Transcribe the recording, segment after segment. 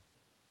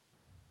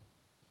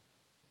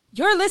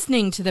You're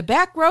listening to the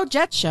Back Row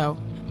Jets Show,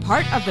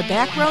 part of the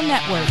Back Row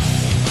Network.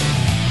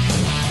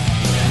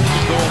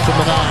 Going from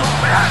the 9.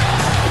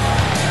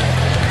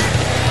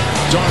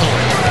 Darnold.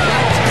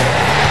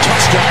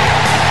 Touchdown.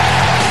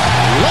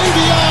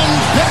 Le'Veon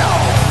Bell.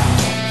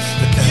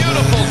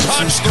 Beautiful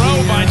touch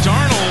throw by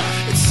Darnold.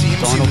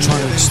 Darnold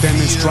trying to extend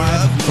this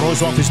drive.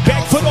 Throws off his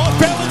back foot off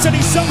balance, and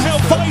he somehow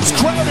finds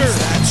Crowder.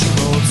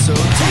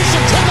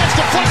 Taysom Hill has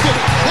deflected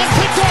and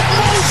picked off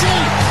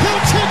Mosley. He'll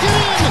take it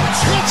in.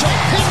 It's a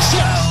pick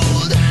six.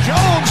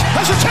 Jones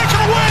has it taken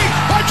away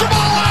by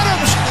Jamal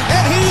Adams,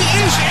 and he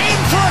is in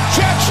for a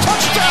Jets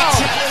touchdown.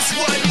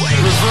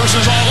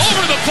 Reverses all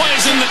over the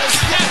place, and the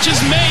catch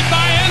is made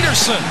by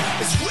Anderson.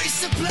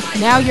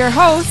 Now your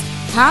hosts,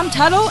 Tom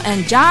Tuttle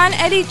and John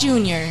Eddie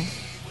Jr.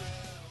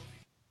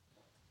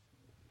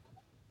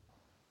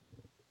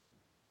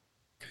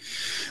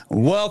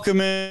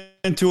 Welcome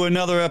into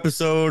another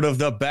episode of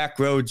the Back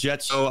Row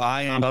Jet Show.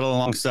 I am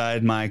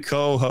alongside my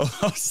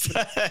co-host.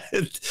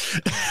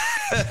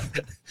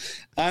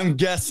 I'm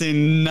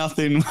guessing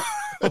nothing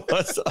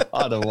was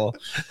audible.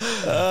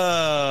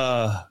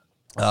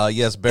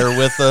 Yes, bear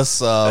with us.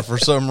 For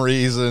some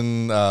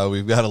reason,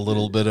 we've got a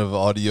little bit of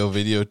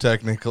audio-video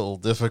technical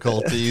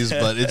difficulties,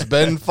 but it's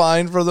been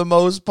fine for the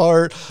most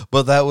part.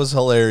 But that was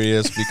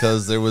hilarious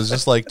because there was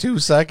just like 2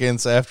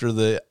 seconds after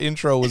the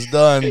intro was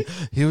done,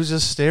 he was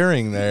just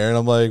staring there, and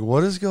I'm like,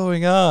 what is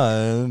going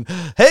on?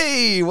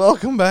 Hey,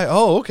 welcome back.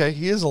 Oh, okay,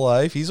 he is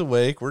alive. He's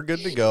awake. We're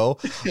good to go.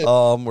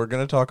 We're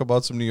going to talk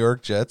about some New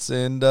York Jets,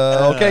 and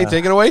okay,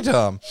 take it away,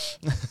 Tom.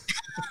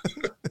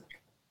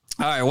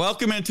 All right,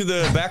 welcome into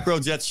the Back Row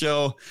Jets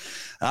Show.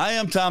 I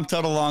am Tom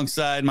Tuttle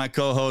alongside my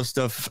co-host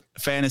of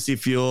Fantasy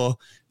Fuel,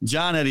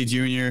 John Eddie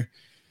Jr.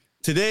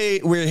 Today,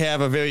 we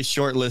have a very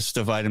short list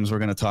of items we're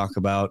going to talk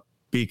about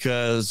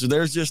because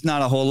there's just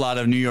not a whole lot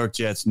of New York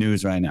Jets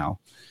news right now.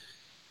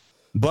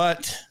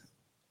 But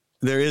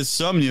there is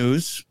some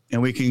news,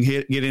 and we can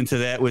get into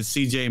that with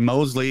C.J.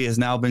 Mosley has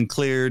now been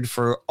cleared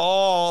for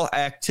all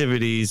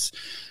activities.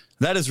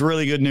 That is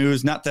really good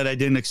news. Not that I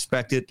didn't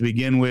expect it to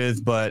begin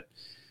with, but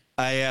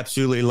I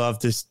absolutely love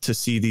to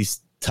see these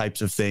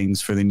types of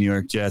things for the New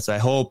York Jets. I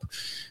hope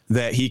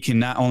that he can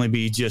not only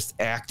be just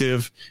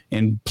active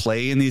and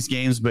play in these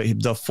games, but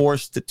the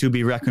force to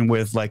be reckoned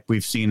with like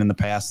we've seen in the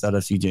past out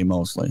of C.J.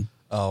 Mosley.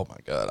 Oh, my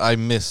God. I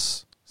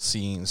miss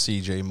seeing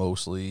C.J.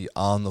 Mosley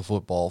on the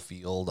football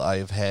field. I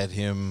have had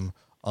him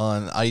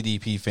on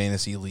IDP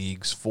fantasy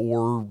leagues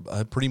for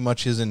pretty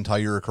much his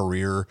entire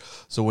career.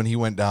 So when he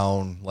went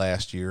down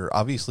last year,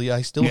 obviously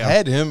I still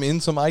had him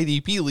in some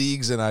IDP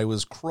leagues, and I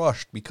was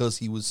crushed because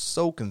he was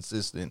so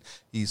consistent.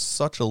 He's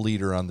such a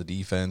leader on the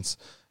defense.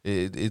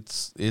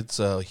 It's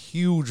a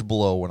huge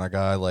blow when a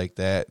guy like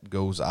that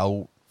goes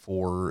out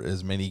for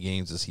as many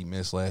games as he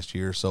missed last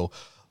year. So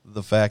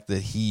the fact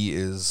that he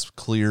is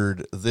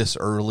cleared this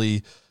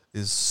early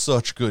is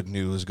such good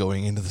news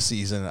going into the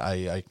season.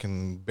 I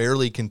can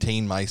barely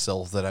contain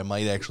myself that I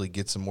might actually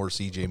get some more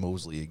C.J.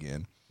 Mosley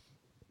again.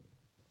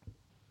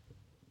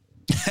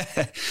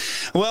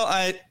 Well,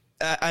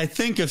 I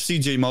think of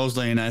C.J.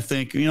 Mosley, and I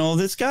think,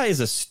 this guy is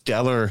a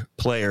stellar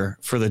player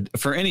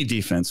for any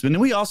defense.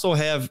 And we also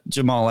have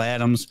Jamal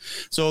Adams.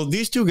 So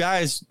these two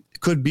guys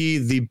could be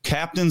the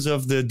captains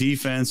of the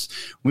defense.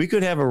 We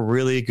could have a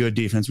really good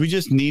defense. We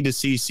just need to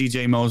see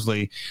C.J.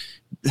 Mosley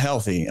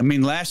healthy. I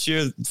mean, last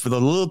year, for the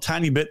little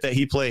tiny bit that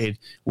he played,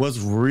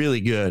 was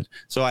really good.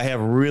 So I have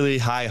really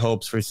high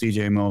hopes for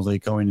C.J. Mosley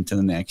going into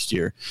the next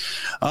year.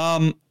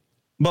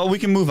 But we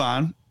can move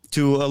on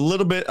to a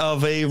little bit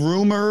of a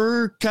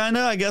rumor, kind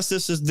of. I guess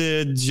this is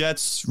the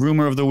Jets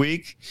rumor of the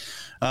week.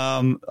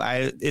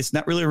 It's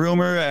not really a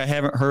rumor. I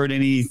haven't heard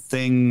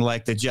anything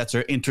like the Jets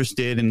are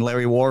interested in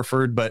Larry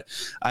Warford, but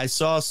I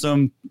saw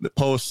some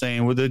posts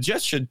saying, well, the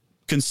Jets should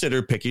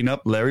consider picking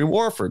up Larry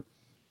Warford,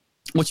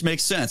 which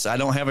makes sense. I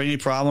don't have any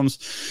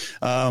problems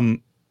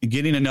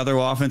getting another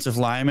offensive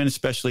lineman,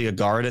 especially a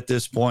guard at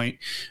this point.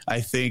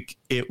 I think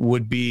it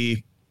would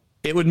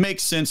make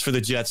sense for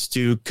the Jets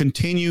to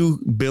continue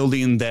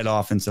building that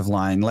offensive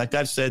line. Like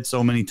I've said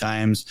so many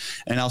times,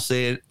 and I'll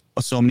say it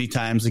so many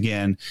times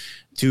again,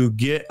 to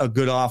get a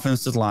good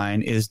offensive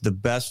line is the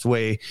best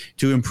way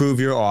to improve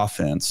your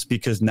offense,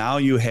 because now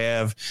you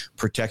have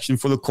protection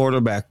for the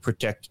quarterback,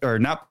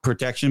 not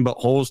protection, but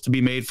holes to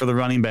be made for the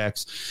running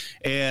backs,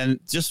 and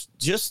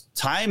just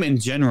time in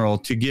general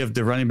to give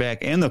the running back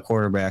and the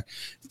quarterback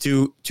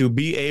to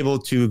be able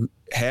to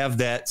have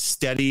that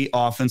steady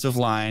offensive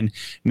line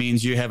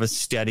means you have a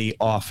steady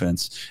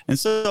offense. And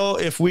so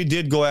if we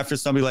did go after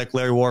somebody like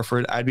Larry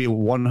Warford, I'd be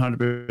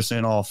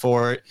 100% all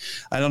for it.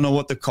 I don't know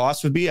what the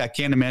cost would be. I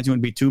can't imagine it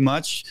would be too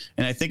much.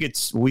 And I think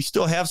we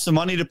still have some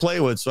money to play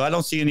with. So I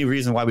don't see any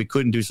reason why we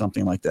couldn't do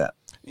something like that.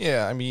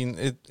 Yeah, I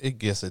mean, I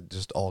guess it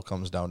just all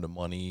comes down to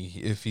money.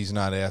 If he's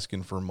not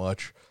asking for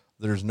much,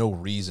 there's no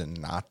reason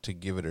not to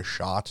give it a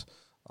shot.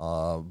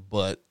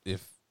 But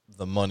if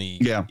the money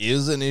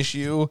is an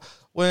issue,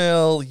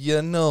 well,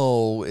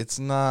 it's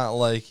not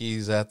like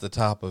he's at the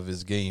top of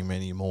his game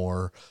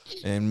anymore,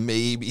 and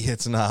maybe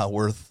it's not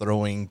worth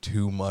throwing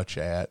too much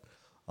at.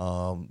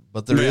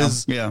 But there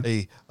is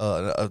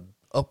a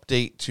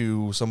update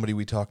to somebody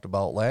we talked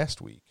about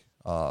last week.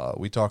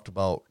 We talked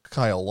about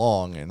Kyle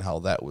Long and how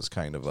that was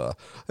kind of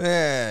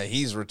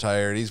he's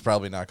retired. He's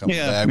probably not coming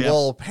back. Yeah.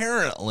 Well,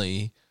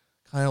 apparently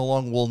Kyle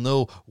Long will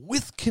know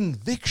with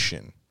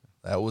conviction,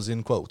 that was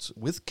in quotes,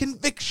 with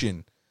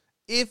conviction,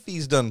 if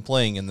he's done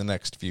playing in the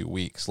next few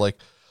weeks. Like,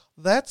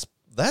 that's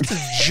a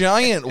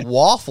giant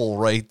waffle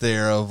right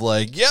there of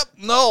like, yep,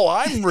 no,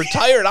 I'm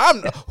retired.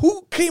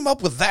 Who came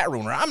up with that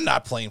rumor? I'm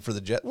not playing for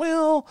the Jets.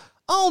 Well,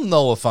 I'll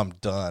know if I'm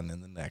done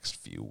in the next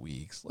few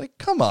weeks. Like,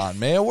 come on,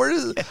 man. Where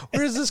is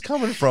this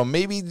coming from?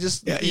 Maybe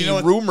just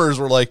rumors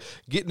were like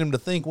getting him to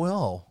think,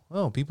 well,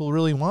 people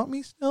really want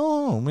me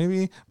still.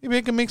 Maybe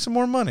I can make some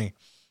more money.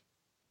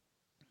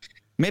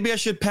 Maybe I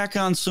should pack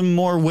on some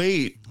more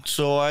weight.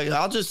 So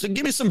I'll just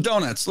give me some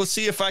donuts. Let's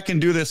see if I can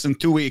do this in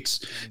 2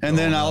 weeks, and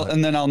then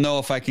I'll know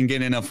if I can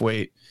get enough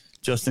weight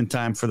just in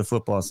time for the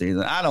football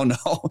season. I don't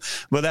know,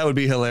 but that would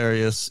be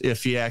hilarious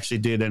if he actually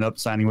did end up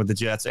signing with the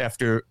Jets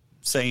after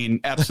saying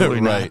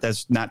absolutely right. Not.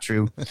 That's not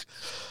true.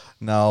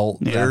 Now,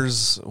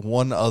 there's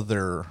one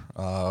other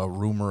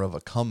rumor of a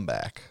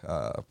comeback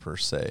per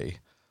se,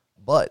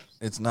 but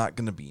it's not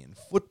going to be in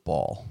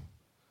football.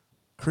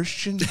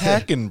 Christian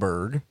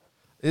Hackenberg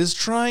is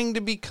trying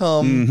to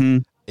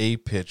become a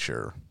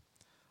pitcher.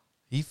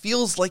 He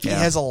feels like he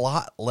has a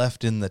lot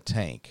left in the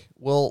tank.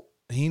 Well,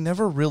 he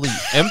never really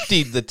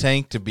emptied the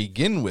tank to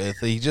begin with.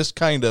 He just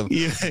kind of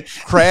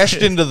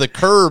crashed into the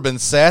curb and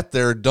sat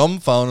there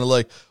dumbfounded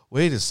like,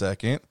 wait a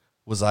second,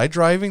 was I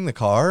driving the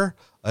car?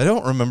 I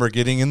don't remember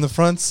getting in the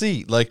front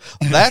seat. Like,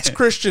 that's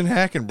Christian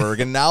Hackenberg,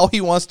 and now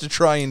he wants to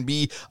try and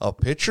be a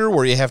pitcher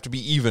where you have to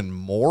be even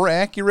more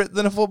accurate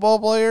than a football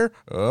player?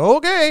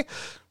 Okay.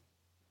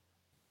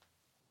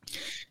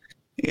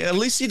 Yeah, at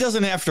least he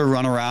doesn't have to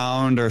run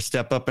around or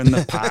step up in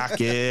the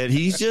pocket.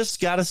 He's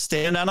just got to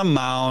stand on a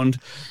mound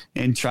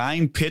and try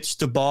and pitch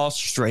the ball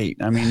straight.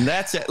 I mean,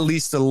 that's at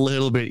least a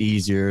little bit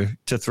easier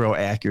to throw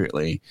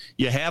accurately.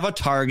 You have a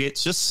target,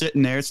 it's just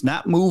sitting there. It's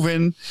not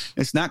moving.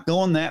 It's not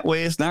going that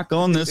way. It's not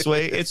going this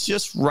way. It's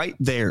just right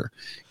there.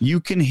 You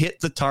can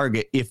hit the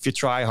target if you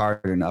try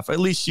hard enough. At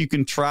least you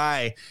can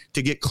try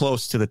to get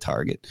close to the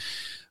target.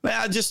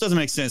 Well, it just doesn't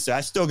make sense.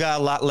 I still got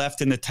a lot left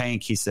in the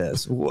tank, he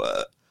says.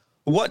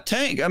 What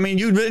tank? I mean,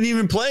 you didn't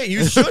even play.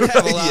 You should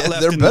have a lot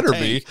left in the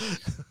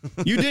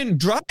tank. You didn't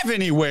drive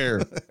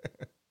anywhere.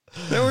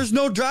 There was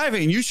no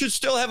driving. You should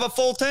still have a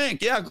full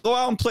tank. Yeah, go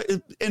out and play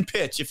and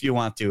pitch if you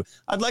want to.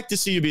 I'd like to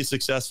see you be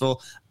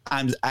successful.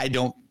 I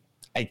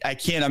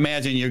can't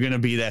imagine you're going to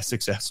be that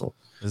successful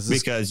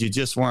because you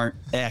just weren't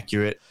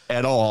accurate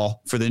at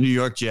all for the New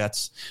York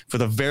Jets for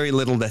the very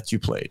little that you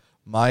played.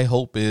 My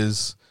hope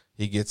is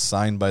he gets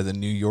signed by the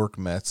New York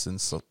Mets and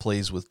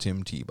plays with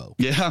Tim Tebow.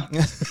 Yeah.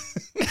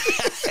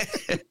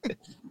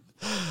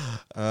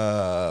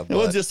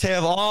 We'll just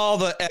have all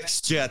the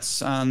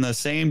ex-Jets on the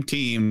same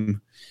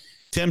team.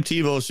 Tim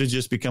Tebow should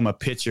just become a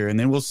pitcher, and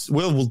then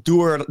we'll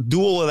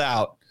duel it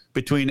out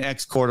between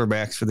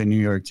ex-quarterbacks for the New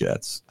York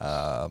Jets.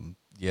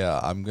 Yeah,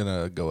 I'm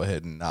going to go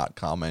ahead and not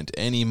comment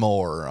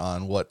anymore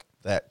on what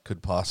that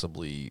could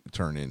possibly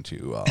turn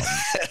into.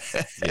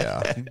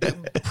 Yeah.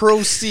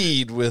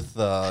 Proceed with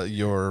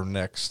your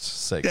next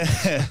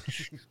segment.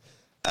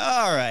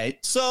 All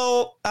right.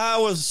 So I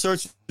was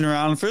searching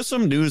around for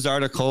some news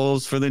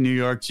articles for the New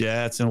York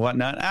Jets and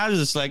whatnot. I was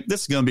just like,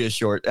 this is going to be a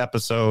short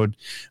episode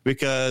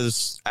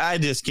because I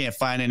just can't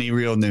find any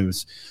real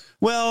news.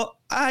 Well,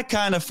 I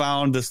kind of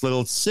found this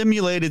little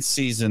simulated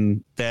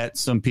season that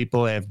some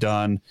people have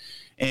done,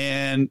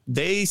 and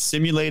they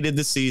simulated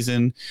the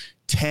season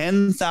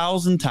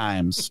 10,000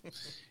 times.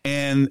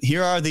 And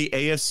here are the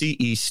AFC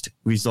East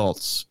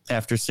results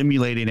after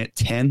simulating it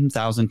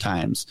 10,000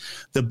 times.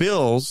 The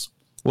Bills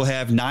will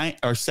have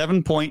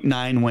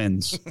 7.9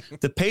 wins.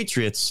 The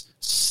Patriots,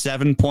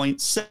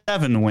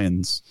 7.7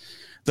 wins.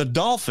 The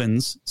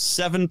Dolphins,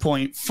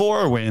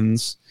 7.4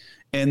 wins.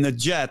 And the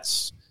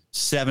Jets,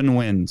 7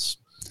 wins.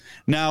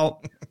 Now,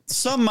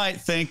 some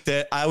might think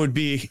that I would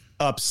be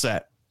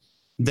upset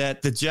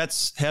that the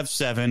Jets have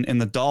 7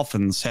 and the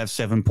Dolphins have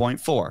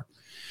 7.4.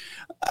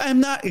 I'm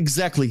not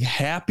exactly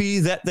happy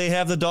that they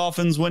have the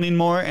Dolphins winning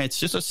more. It's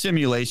just a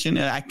simulation,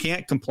 and I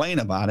can't complain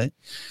about it.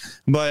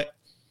 But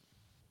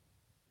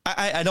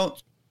I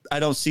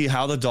don't see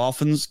how the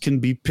Dolphins can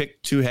be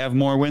picked to have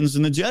more wins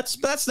than the Jets.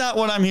 But that's not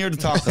what I'm here to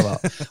talk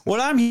about. What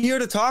I'm here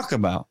to talk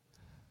about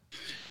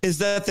is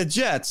that the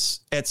Jets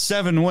at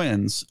 7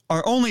 wins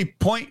are only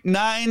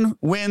 0.9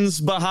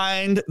 wins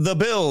behind the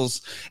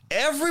Bills.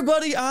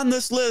 Everybody on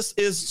this list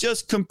is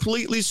just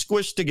completely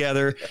squished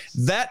together.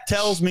 That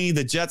tells me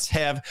the Jets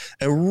have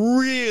a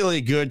really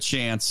good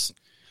chance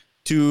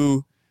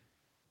to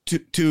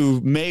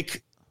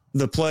make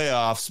the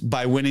playoffs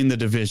by winning the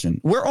division.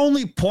 We're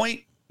only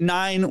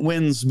 0.9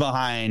 wins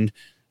behind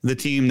the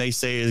team they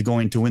say is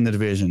going to win the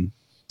division.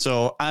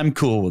 So I'm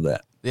cool with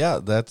that. Yeah,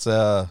 that's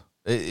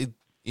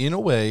in a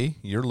way,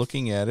 you're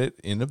looking at it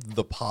in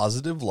the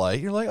positive light.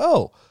 You're like,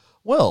 oh,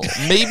 well,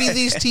 maybe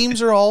these teams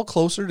are all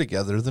closer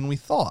together than we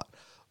thought.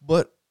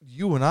 But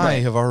you and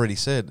I have already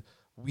said,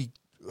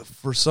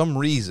 for some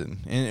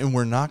reason, and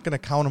we're not going to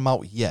count them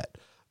out yet,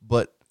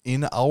 but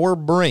in our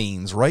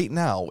brains right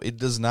now, it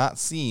does not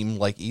seem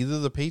like either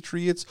the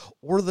Patriots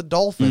or the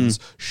Dolphins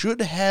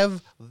should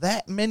have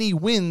that many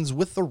wins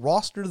with the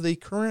roster they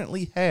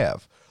currently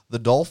have. The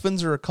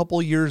Dolphins are a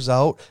couple years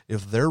out.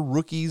 If their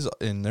rookies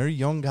and their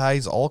young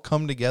guys all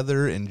come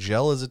together and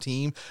gel as a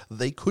team,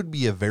 they could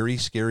be a very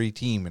scary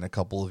team in a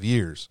couple of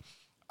years.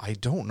 I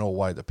don't know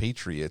why the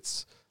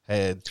Patriots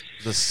had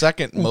the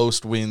second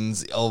most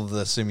wins of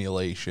the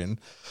simulation.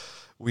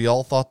 We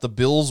all thought the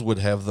Bills would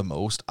have the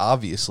most,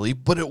 obviously,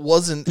 but it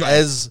wasn't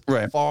as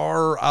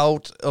far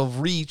out of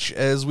reach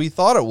as we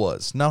thought it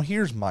was. Now,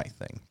 here's my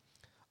thing.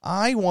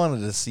 I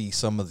wanted to see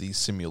some of these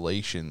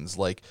simulations,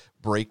 like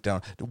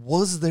breakdown.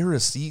 Was there a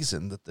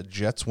season that the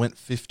Jets went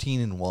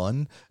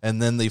 15-1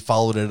 and then they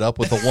followed it up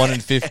with a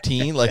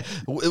 1-15? Like,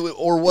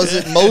 or was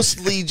it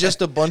mostly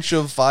just a bunch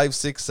of 5,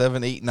 6,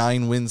 7, 8,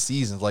 9 win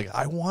seasons? Like,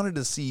 I wanted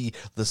to see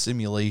the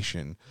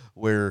simulation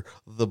where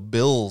the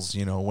Bills,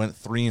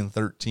 went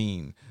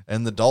 3-13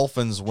 and the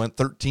Dolphins went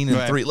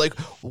 13-3. Like,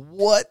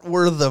 what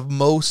were the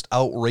most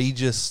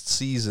outrageous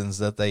seasons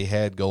that they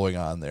had going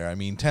on there? I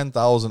mean,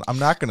 10,000. I'm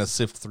not going to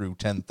sift through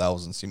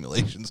 10,000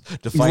 simulations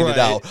to find it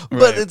out,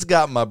 but it's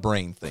got my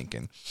brain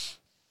thinking.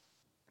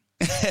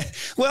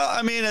 Well,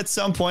 I mean, at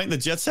some point, the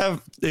Jets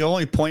have the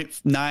only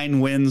 0.9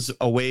 wins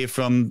away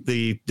from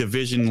the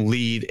division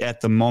lead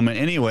at the moment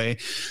anyway.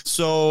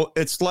 So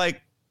it's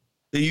like,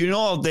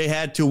 they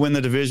had to win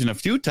the division a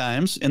few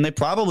times, and they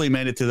probably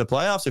made it to the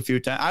playoffs a few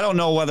times. I don't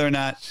know whether or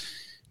not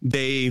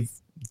they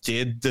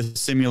did the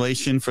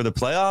simulation for the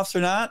playoffs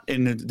or not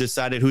and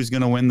decided who's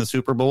going to win the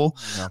Super Bowl,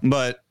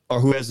 or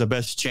who has the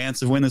best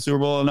chance of winning the Super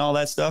Bowl and all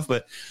that stuff.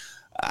 But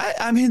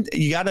I mean,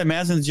 you got to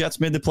imagine the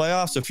Jets made the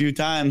playoffs a few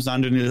times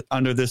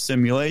under this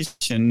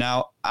simulation.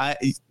 Now,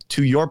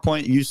 to your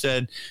point, you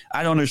said,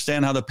 I don't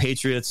understand how the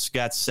Patriots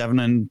got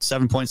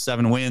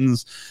 7.7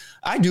 wins.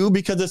 I do,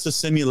 because it's a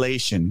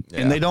simulation,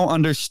 and they don't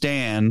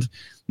understand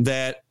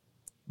that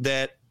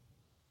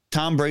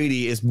Tom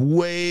Brady is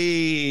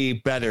way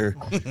better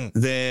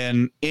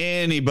than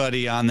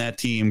anybody on that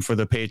team for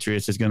the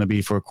Patriots is going to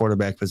be for a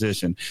quarterback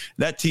position.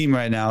 That team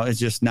right now is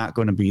just not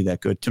going to be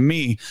that good. To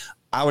me,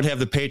 I would have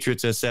the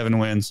Patriots at 7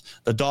 wins,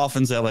 the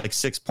Dolphins at like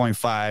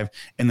 6.5,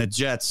 and the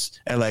Jets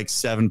at like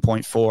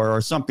 7.4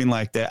 or something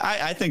like that.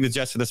 I think the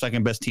Jets are the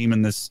second best team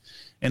in this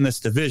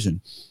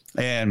division,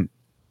 and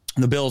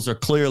the Bills are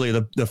clearly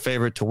the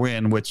favorite to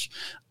win, which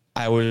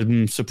I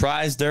would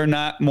surprised they're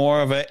not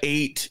more of an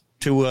 8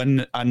 to a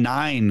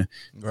 9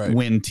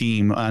 win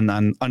team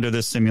under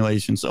this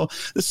simulation. So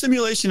the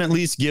simulation at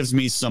least gives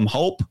me some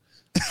hope.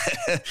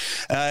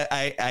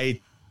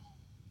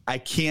 I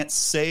can't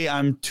say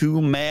I'm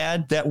too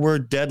mad that we're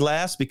dead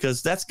last,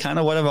 because that's kind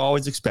of what I've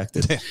always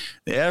expected.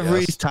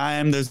 Every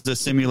time there's the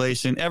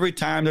simulation, every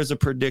time there's a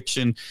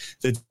prediction,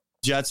 the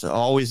Jets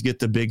always get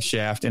the big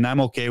shaft, and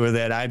I'm okay with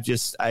that.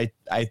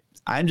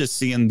 I'm just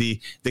seeing the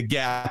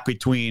gap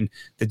between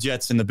the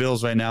Jets and the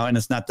Bills right now, and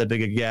it's not that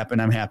big a gap,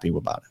 and I'm happy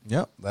about it.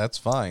 Yep, that's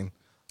fine.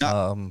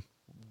 All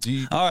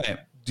right.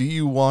 Do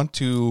you want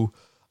to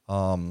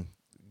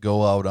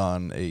go out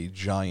on a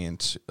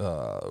giant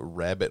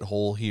rabbit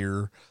hole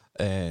here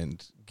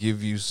and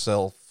give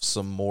yourself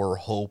some more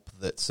hope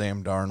that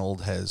Sam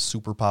Darnold has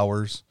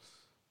superpowers?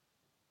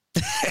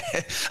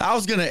 I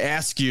was going to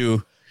ask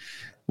you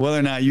whether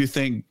or not you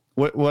think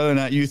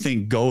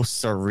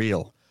ghosts are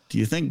real. Do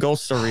you think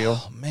ghosts are real?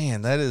 Oh,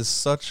 man, that is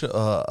such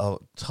a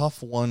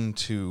tough one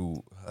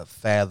to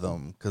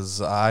fathom,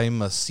 because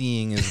I'm a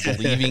seeing is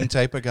believing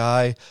type of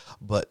guy.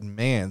 But,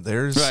 man,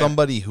 there's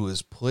somebody who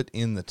has put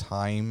in the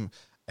time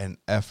and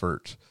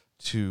effort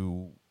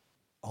to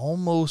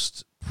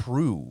almost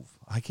prove.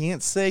 I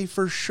can't say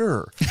for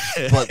sure,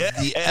 but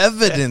the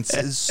evidence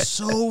is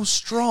so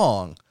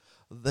strong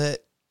that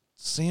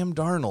Sam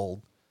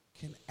Darnold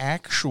can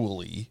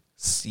actually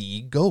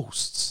see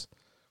ghosts.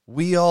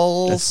 We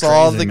all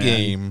saw the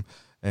game,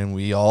 and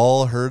we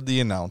all heard the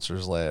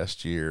announcers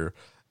last year,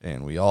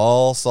 and we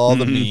all saw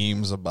the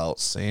memes about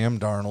Sam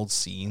Darnold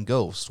seeing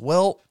ghosts.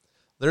 Well,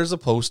 there's a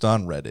post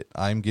on Reddit.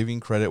 I'm giving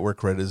credit where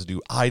credit is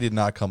due. I did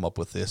not come up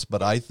with this,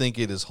 but I think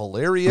it is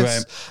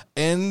hilarious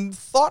and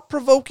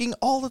thought-provoking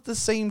all at the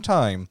same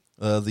time.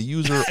 The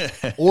user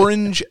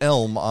Orange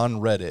Elm on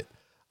Reddit.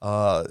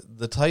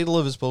 The title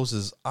of his post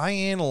is, I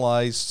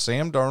analyzed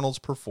Sam Darnold's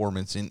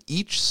performance in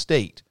each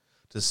state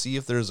to see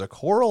if there's a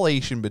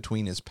correlation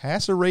between his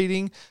passer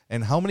rating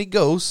and how many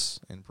ghosts,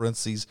 in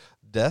parentheses,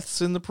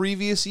 deaths in the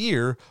previous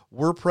year,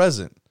 were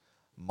present.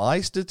 My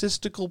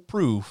statistical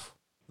proof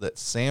that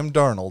Sam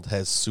Darnold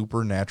has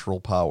supernatural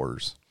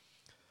powers.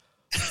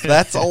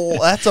 That's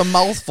a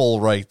mouthful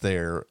right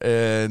there.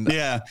 And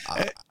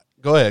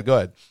go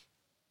ahead.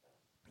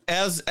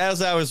 As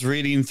I was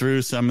reading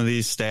through some of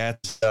these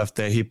stats stuff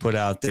that he put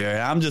out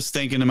there, I'm just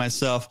thinking to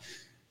myself,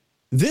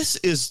 this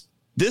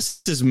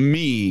is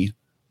me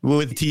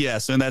with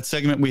TS and that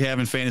segment we have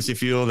in Fantasy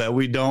Fuel that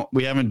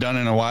we haven't done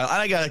in a while.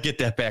 I got to get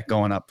that back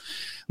going up.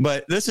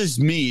 But this is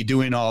me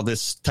doing all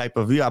this type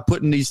of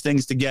putting these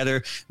things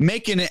together,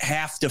 making it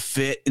have to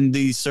fit in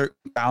these certain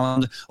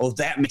columns. Oh,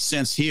 that makes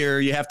sense here.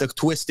 You have to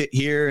twist it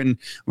here and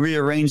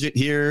rearrange it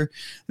here,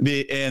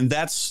 and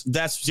that's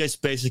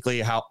just basically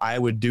how I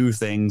would do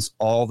things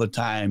all the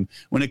time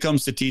when it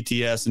comes to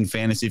TTS and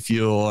Fantasy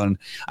Fuel. And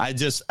I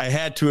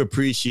had to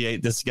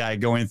appreciate this guy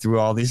going through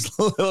all these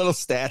little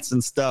stats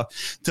and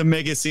stuff to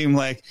make it seem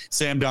like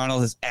Sam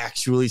Darnold is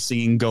actually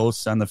seeing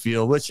ghosts on the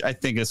field, which I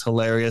think is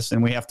hilarious.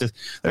 And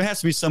there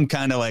has to be some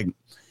kind of like,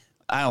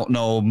 I don't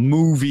know,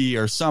 movie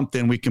or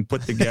something we can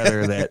put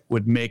together that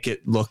would make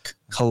it look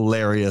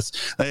hilarious.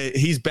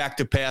 He's back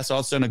to pass. All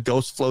of a sudden a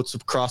ghost floats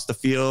across the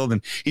field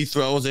and he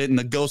throws it and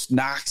the ghost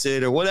knocks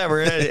it or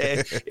whatever.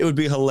 It would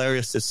be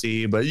hilarious to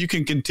see, but you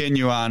can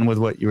continue on with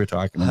what you were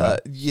talking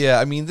about. Yeah,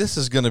 I mean, this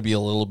is going to be a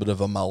little bit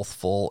of a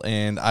mouthful,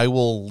 and I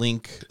will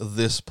link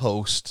this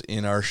post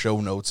in our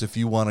show notes if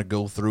you want to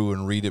go through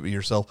and read it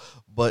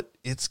yourself. But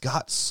it's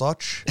got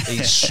such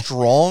a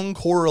strong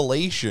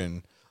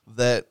correlation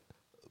that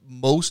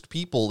most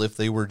people, if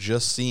they were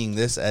just seeing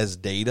this as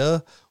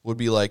data, would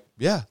be like,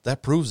 yeah,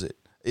 that proves it.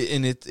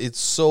 And it's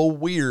so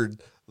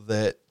weird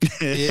that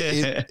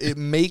it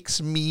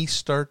makes me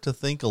start to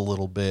think a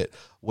little bit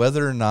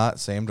whether or not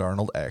Sam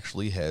Darnold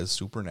actually has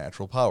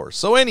supernatural powers.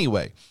 So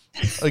anyway,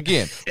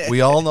 again,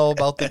 we all know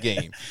about the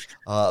game.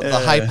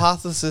 The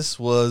hypothesis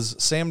was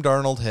Sam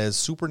Darnold has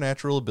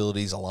supernatural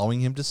abilities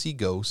allowing him to see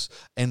ghosts,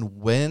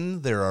 and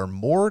when there are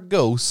more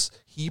ghosts,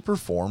 he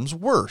performs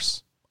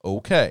worse.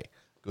 Okay.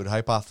 Good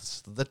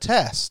hypothesis. The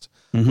test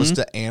was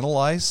to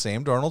analyze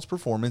Sam Darnold's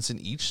performance in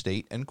each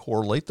state and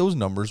correlate those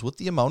numbers with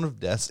the amount of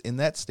deaths in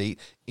that state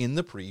in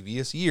the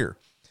previous year.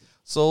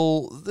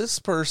 So this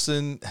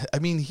person, I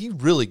mean, he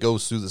really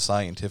goes through the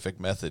scientific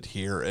method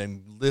here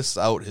and lists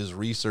out his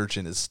research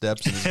and his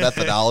steps and his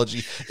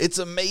methodology. It's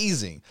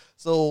amazing.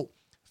 So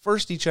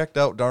first, he checked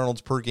out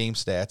Darnold's per-game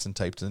stats and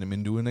typed them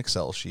into an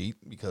Excel sheet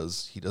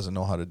because he doesn't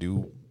know how to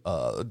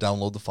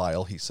download the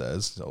file, he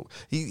says. So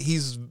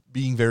he's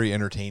being very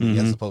entertaining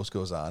as the post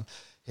goes on.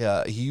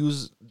 He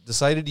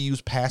decided to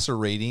use passer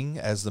rating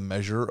as the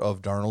measure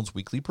of Darnold's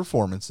weekly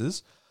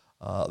performances.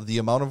 The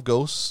amount of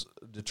ghosts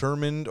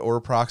determined or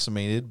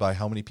approximated by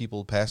how many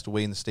people passed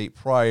away in the state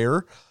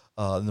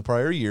in the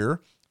prior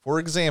year. For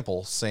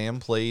example, Sam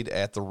played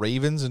at the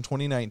Ravens in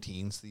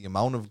 2019. So the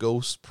amount of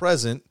ghosts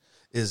present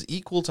is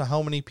equal to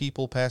how many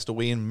people passed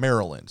away in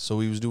Maryland. So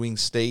he was doing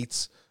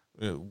states,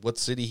 what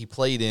city he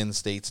played in,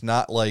 states,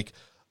 not like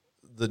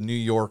the New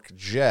York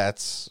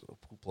Jets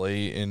who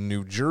play in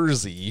New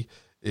Jersey.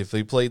 If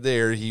they played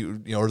there,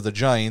 or the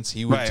Giants,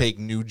 he would take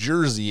New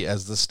Jersey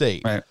as the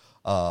state. Right.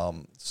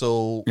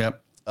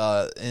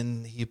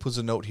 And he puts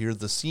a note here,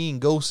 the Seeing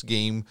Ghosts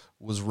game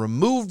was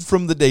removed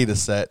from the data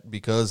set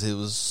because it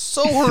was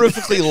so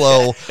horrifically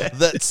low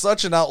that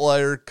such an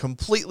outlier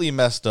completely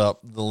messed up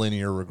the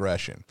linear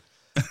regression.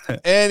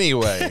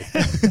 Anyway,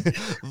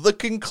 the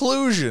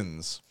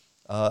conclusions.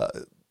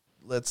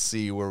 Let's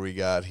see where we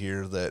got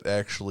here that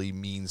actually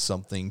means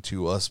something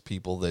to us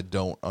people that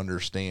don't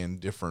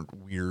understand different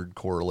weird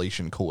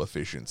correlation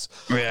coefficients.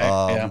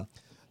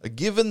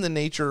 Given the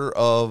nature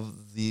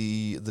of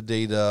the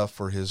data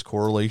for his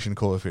correlation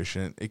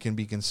coefficient, it can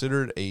be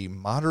considered a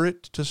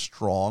moderate to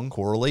strong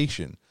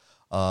correlation.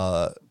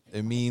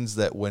 It means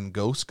that when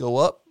ghosts go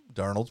up,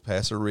 Darnold's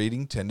passer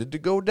rating tended to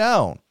go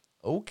down.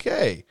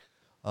 Okay.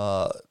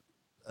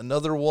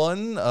 Another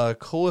one,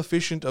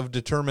 coefficient of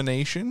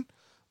determination.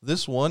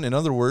 This one, in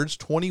other words,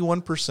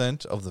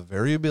 21% of the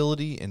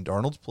variability in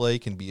Darnold's play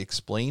can be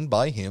explained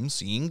by him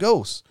seeing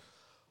ghosts.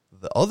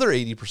 The other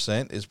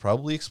 80% is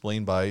probably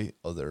explained by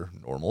other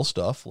normal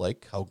stuff,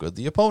 like how good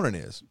the opponent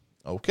is.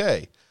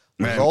 Okay.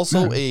 There's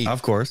also a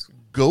of course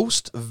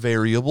ghost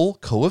variable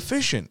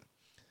coefficient.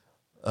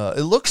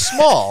 It looks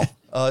small.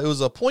 It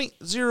was a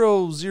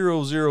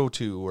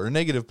 0.0002 or a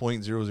negative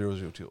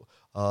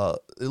 0.0002.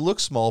 It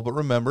looks small, but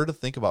remember to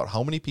think about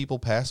how many people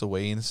pass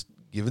away in a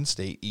given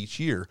state each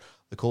year.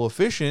 The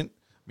coefficient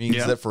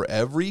means that for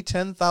every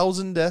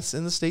 10,000 deaths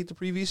in the state the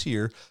previous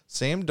year,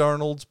 Sam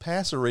Darnold's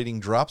passer rating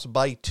drops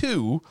by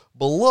 2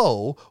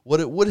 below what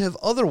it would have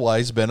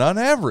otherwise been on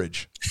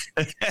average.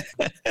 and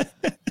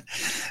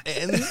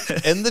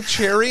the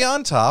cherry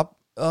on top,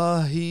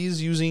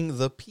 he's using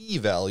the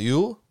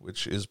p-value,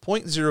 which is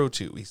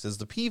 0.02. He says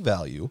the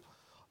p-value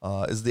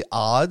is the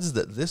odds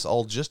that this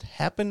all just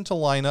happened to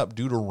line up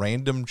due to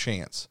random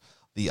chance.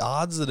 The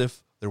odds that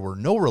if there were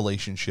no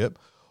relationship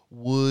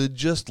would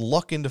just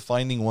luck into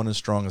finding one as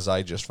strong as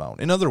I just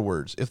found. In other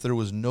words, if there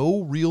was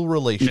no real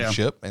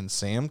relationship and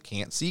Sam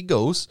can't see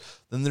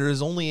ghosts, then there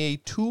is only a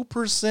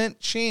 2%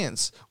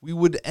 chance we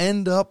would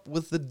end up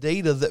with the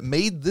data that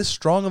made this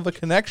strong of a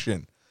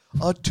connection.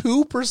 A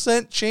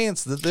 2%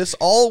 chance that this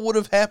all would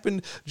have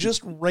happened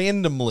just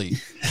randomly.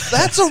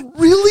 That's a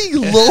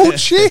really low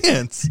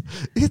chance.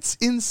 It's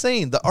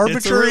insane. The arbitrary,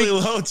 it's a really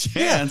low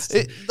chance.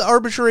 The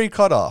arbitrary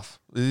cutoff,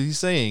 he's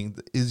saying,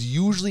 is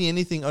usually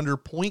anything under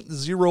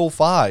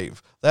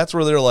 0.05. That's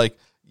where they're like,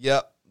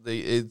 yeah,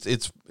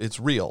 it's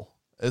real.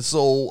 And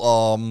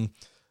so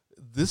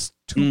this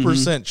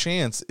 2%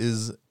 chance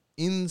is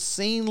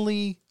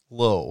insanely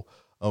low.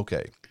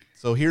 Okay,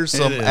 so here's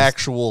some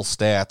actual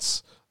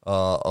stats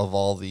of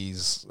all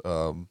these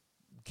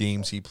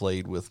games he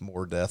played with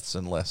more deaths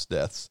and less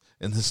deaths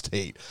in the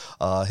state.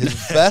 His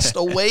best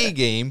away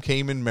game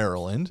came in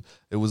Maryland.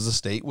 It was the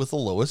state with the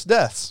lowest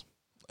deaths.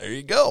 There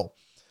you go.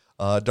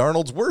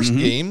 Darnold's worst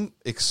game,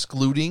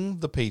 excluding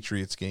the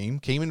Patriots game,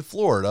 came in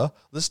Florida,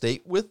 the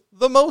state with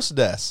the most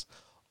deaths.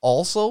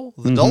 Also,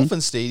 the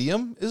Dolphin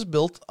Stadium is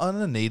built on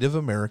a Native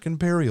American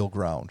burial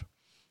ground.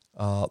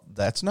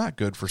 That's not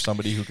good for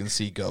somebody who can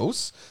see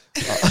ghosts.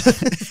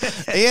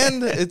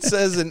 And it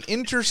says an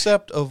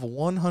intercept of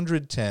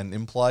 110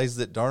 implies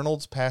that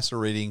Darnold's passer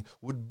rating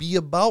would be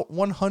about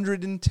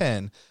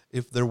 110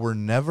 if there were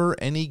never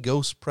any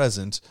ghosts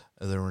present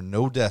and there were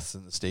no deaths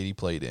in the state he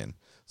played in.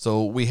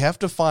 So we have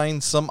to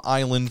find some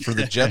island for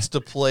the Jets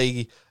to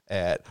play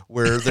at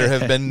where there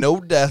have been no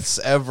deaths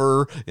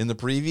ever in the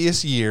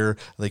previous year.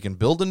 They can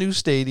build a new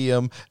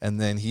stadium, and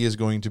then he is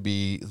going to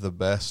be the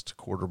best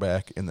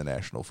quarterback in the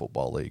National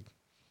Football League.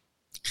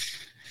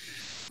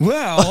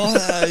 Well,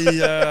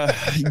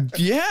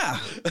 yeah,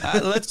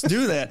 let's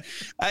do that.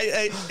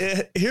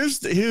 Here's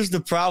the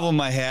problem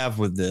I have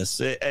with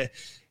this.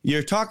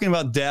 You're talking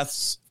about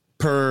deaths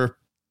per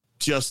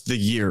just the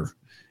year,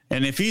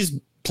 and if he's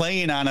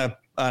playing on a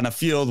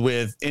field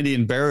with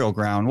Indian burial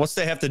ground, what's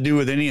that have to do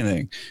with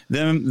anything?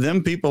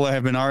 Them people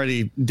have been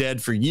already dead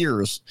for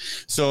years.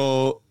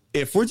 So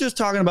if we're just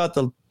talking about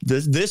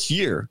this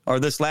year or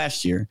this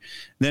last year,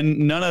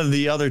 then none of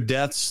the other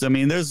deaths. I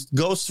mean, there's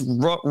ghosts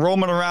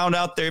roaming around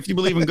out there. If you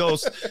believe in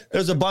ghosts,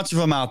 there's a bunch of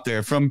them out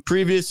there from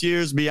previous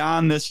years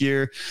beyond this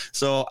year.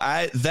 So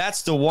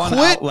that's the one.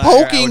 Quit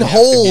poking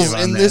holes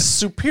in this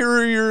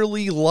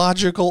superiorly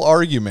logical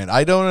argument.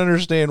 I don't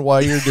understand why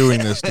you're doing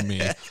this to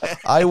me.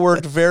 I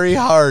worked very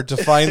hard to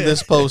find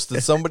this post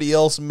that somebody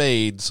else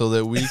made so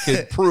that we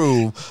could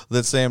prove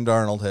that Sam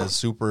Darnold has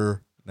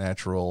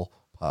supernatural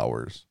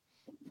powers.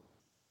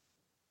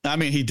 I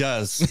mean, he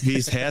does.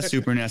 He has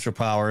supernatural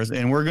powers,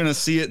 and we're going to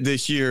see it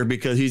this year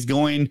because he's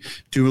going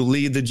to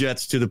lead the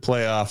Jets to the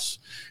playoffs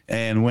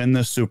and win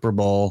the Super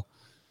Bowl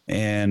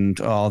and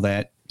all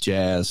that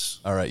jazz.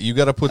 All right, you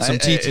got to put some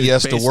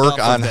TTS to work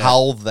on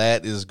how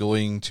that is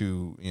going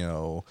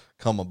to,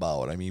 come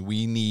about. I mean,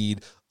 we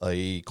need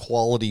a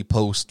quality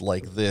post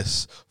like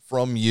this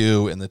from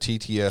you in the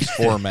TTS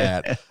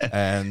format,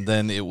 and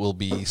then it will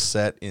be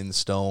set in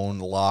stone,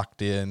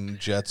 locked in,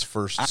 Jets'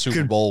 first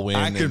Super Bowl win.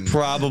 I could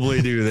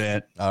probably do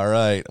that. All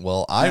right.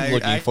 Well, I'm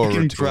looking forward to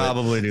it. I can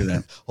probably do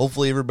that.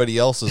 Hopefully everybody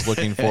else is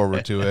looking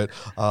forward to it.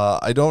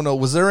 I don't know.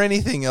 Was there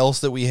anything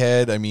else that we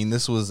had? I mean,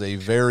 this was a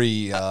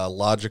very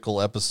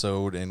logical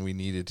episode, and we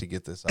needed to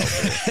get this out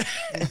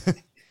there.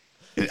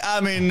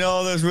 I mean,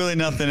 no, there's really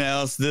nothing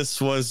else.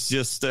 This was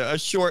just a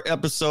short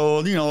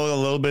episode, a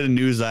little bit of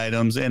news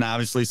items and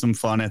obviously some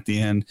fun at the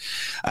end.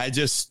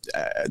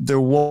 There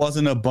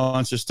wasn't a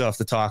bunch of stuff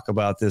to talk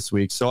about this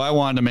week, so I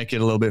wanted to make it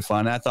a little bit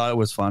fun. I thought it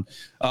was fun.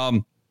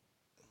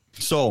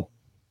 So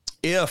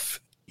if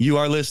you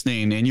are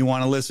listening and you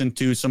want to listen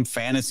to some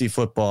fantasy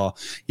football,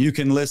 you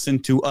can listen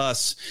to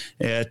us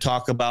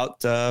talk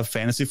about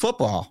fantasy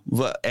football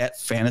at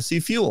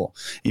Fantasy Fuel.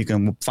 You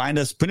can find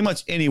us pretty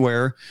much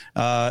anywhere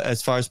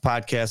as far as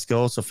podcasts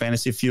go. So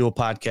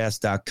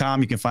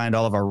fantasyfuelpodcast.com. You can find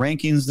all of our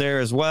rankings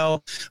there as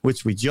well,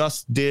 which we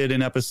just did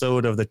an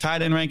episode of the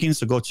tight end rankings.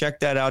 So go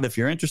check that out if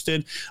you're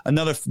interested.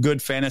 Another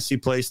good fantasy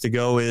place to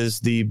go is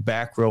the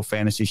Back Row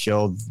Fantasy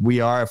Show.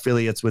 We are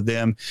affiliates with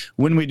them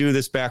when we do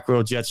this Back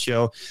Row Jets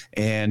show.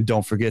 And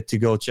don't forget to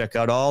go check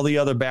out all the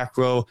other Back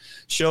Row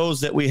shows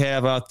that we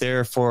have out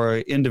there for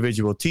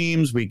individual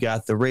teams. We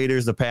got the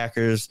Raiders, the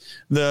Packers,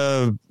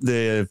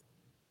 the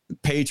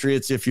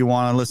Patriots, if you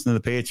want to listen to the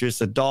Patriots,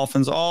 the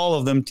Dolphins, all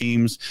of them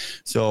teams.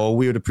 So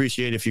we would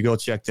appreciate if you go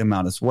check them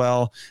out as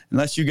well.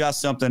 Unless you got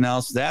something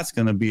else, that's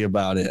going to be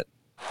about it.